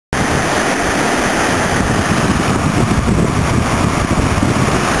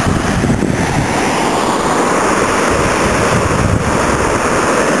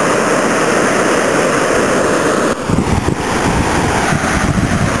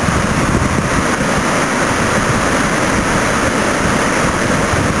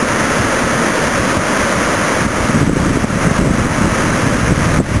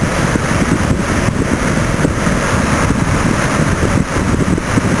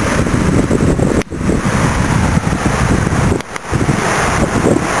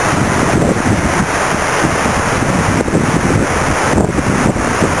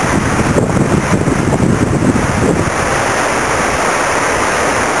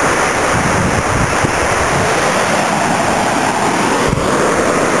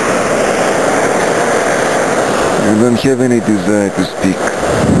I don't have any desire to speak.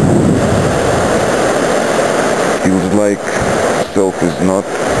 Feels like self is not,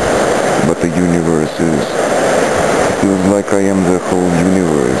 but the universe is. Feels like I am the whole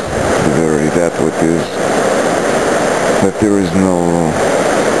universe, the very that what is. That there is no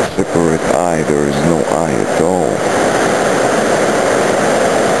separate I, there is no I at all.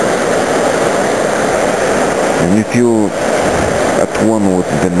 And you feel at one with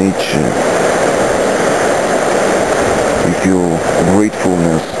the nature. You feel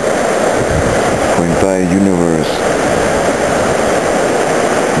gratefulness for entire universe.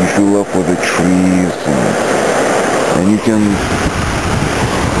 You feel love for the trees, and you can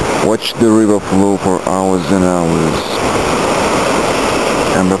watch the river flow for hours and hours,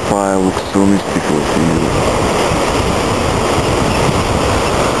 and the fire looks so mystical to you.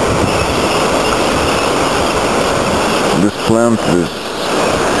 This plant,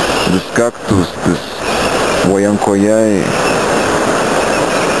 this cactus, this Jhawanceallay,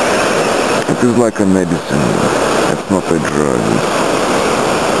 it is like a medicine. It's not a drug.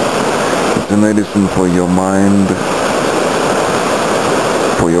 It's a medicine for your mind,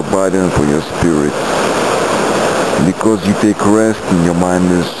 for your body and for your spirit. Because you take rest and your mind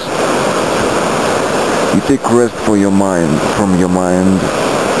is... You take rest for your mind, from your mind,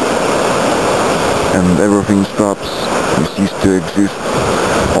 and everything stops. You cease to exist.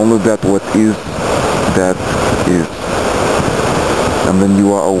 Only that what is, that is. And then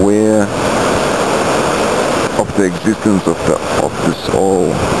you are aware of the existence of this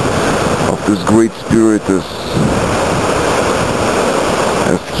all, of this great spirit as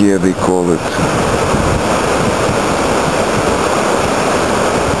here they call it.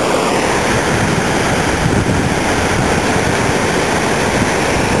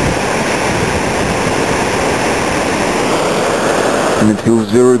 And it feels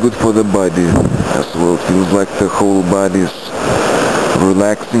very good for the body as well. It feels like the whole body is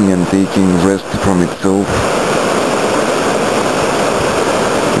relaxing and taking rest from itself.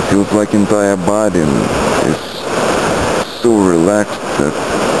 It feels like entire body is so relaxed that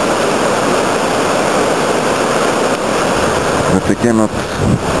I cannot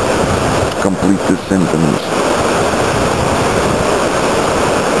complete the sentence.